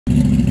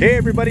Hey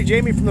everybody,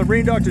 Jamie from the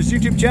Marine Doctors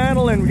YouTube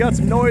channel, and we got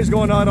some noise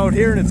going on out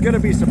here, and it's going to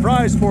be a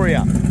surprise for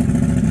you.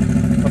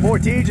 My boy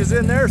Tej is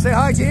in there. Say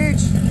hi, Tej.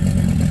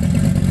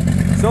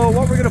 So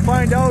what we're going to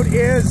find out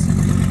is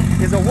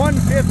a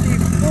 150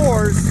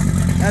 force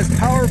as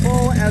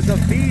powerful as a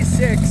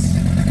V6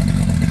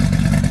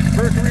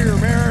 Mercury or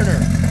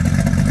Mariner?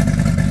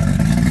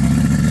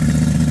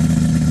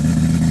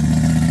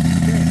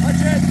 Okay,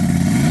 touch it.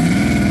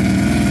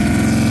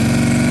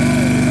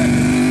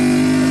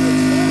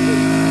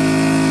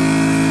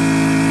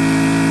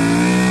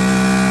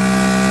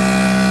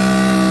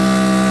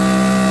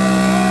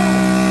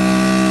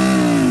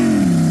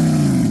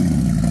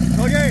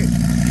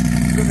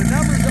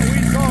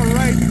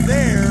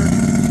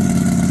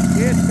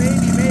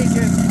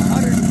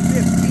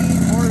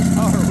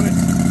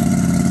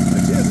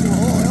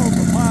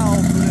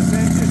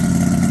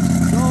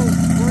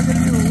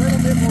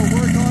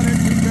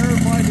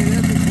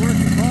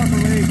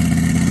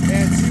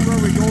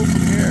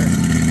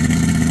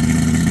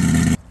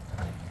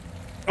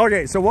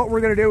 Okay, so what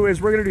we're going to do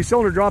is we're going to do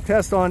cylinder drop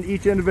test on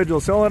each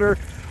individual cylinder.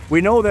 We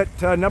know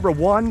that number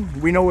one,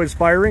 we know is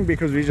firing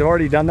because we've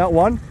already done that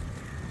one.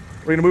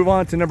 We're going to move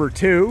on to number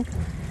two.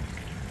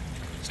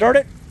 Start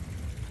it.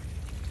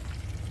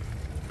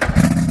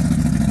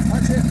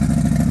 Punch it.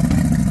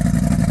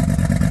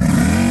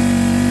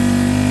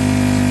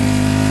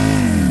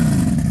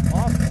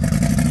 Off.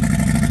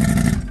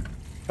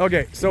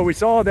 Okay, so we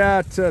saw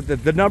that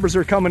the numbers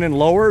are coming in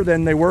lower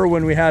than they were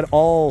when we had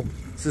all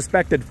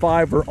suspected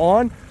 5 were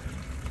on.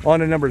 On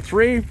to number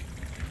 3.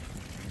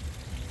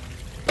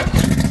 Touch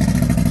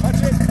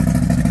it.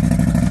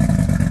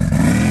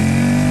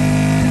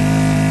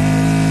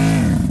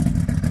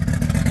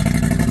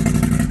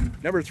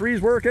 Number 3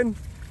 is working.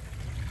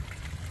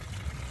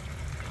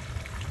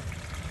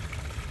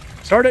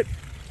 Start it.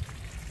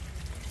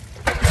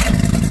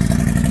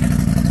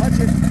 Touch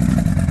it.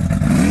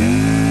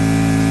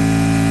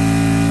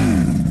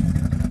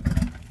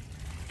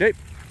 Okay.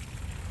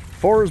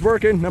 4 is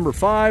working. Number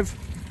 5.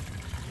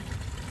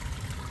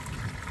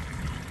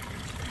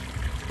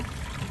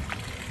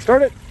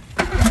 Start it.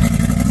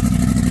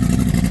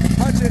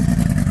 Punch it.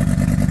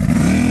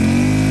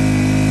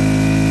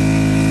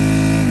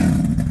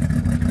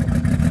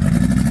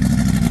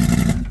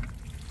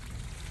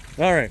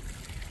 All right.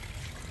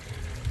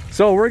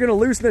 So we're going to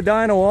loosen the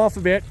dyno off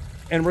a bit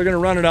and we're going to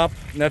run it up.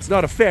 And that's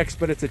not a fix,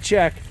 but it's a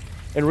check.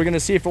 And we're going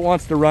to see if it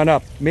wants to run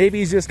up. Maybe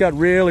he's just got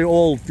really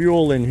old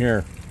fuel in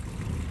here.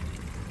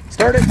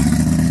 Start it.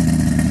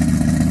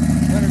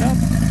 Run it up.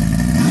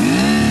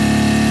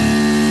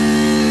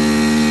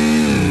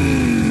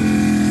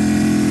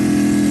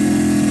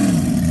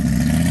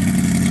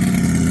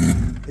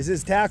 Is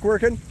his tack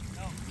working?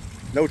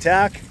 No. No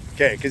tack?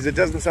 Okay, because it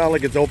doesn't sound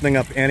like it's opening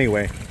up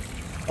anyway.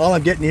 All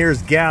I'm getting here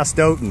is gassed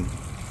out and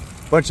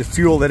a bunch of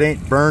fuel that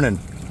ain't burning.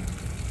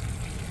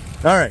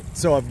 All right,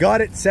 so I've got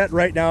it set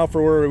right now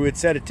for where we would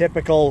set a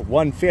typical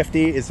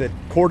 150 is a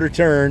quarter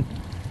turn.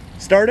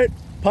 Start it,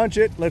 punch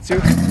it, let's see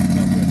what it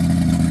comes with.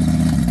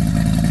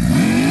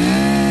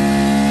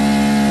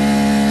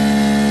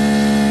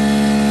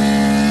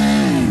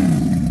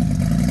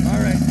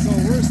 All right, so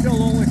we're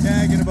still only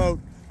tagging about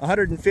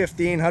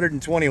 115,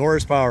 120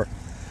 horsepower.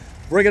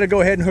 We're going to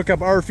go ahead and hook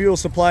up our fuel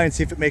supply and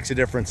see if it makes a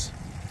difference.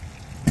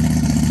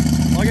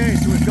 Okay,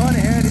 so we've gone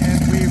ahead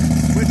and we've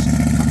switched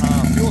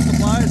fuel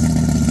supplies,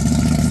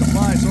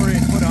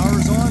 and put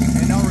ours on,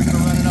 and now we're going to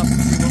run it up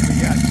and see what we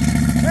get.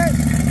 Hey!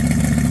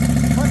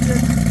 Punch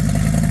it!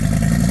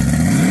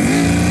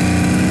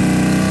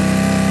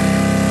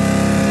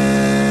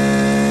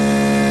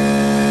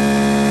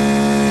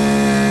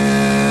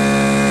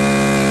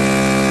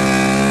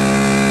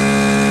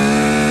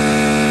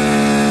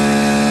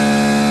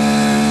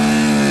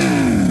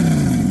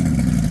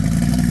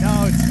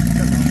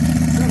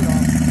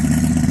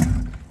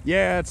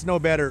 Yeah, it's no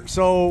better.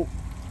 So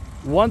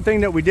one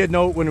thing that we did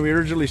note when we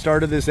originally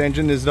started this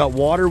engine is that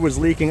water was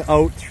leaking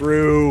out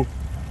through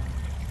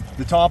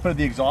the top of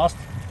the exhaust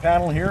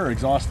panel here, or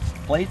exhaust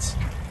plates,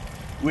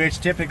 which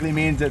typically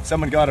means that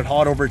someone got it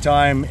hot over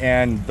time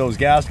and those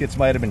gaskets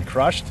might have been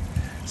crushed.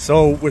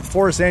 So with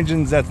force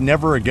engines, that's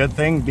never a good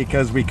thing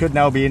because we could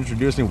now be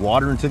introducing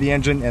water into the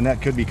engine and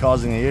that could be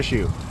causing the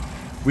issue.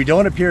 We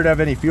don't appear to have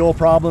any fuel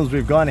problems.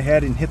 We've gone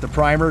ahead and hit the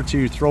primer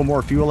to throw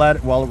more fuel at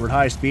it while we're at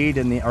high speed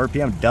and the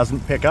RPM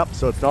doesn't pick up.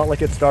 So it's not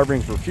like it's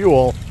starving for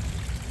fuel.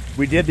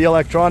 We did the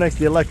electronics.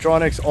 The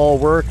electronics all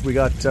work. We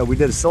did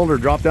a cylinder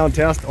drop down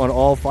test on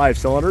all 5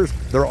 cylinders.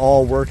 They're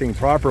all working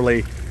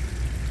properly.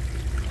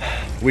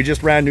 We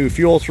just ran new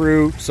fuel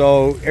through,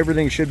 so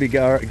everything should be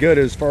good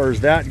as far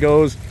as that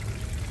goes.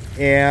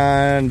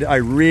 And I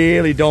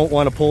really don't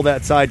want to pull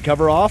that side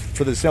cover off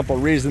for the simple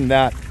reason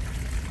that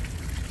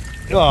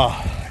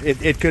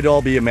it could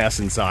all be a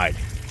mess inside.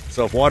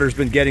 So if water's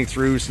been getting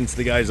through since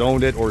the guy's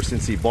owned it or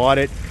since he bought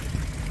it,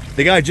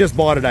 the guy just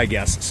bought it, I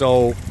guess.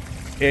 So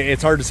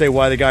it's hard to say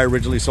why the guy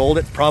originally sold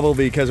it,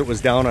 probably because it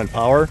was down on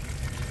power.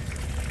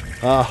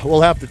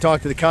 We'll have to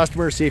talk to the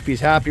customer, see if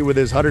he's happy with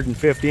his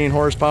 115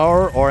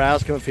 horsepower or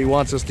ask him if he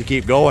wants us to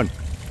keep going.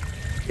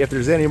 If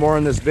there's any more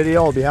in this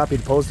video, I'll be happy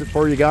to post it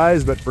for you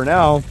guys. But for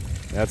now,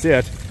 that's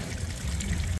it.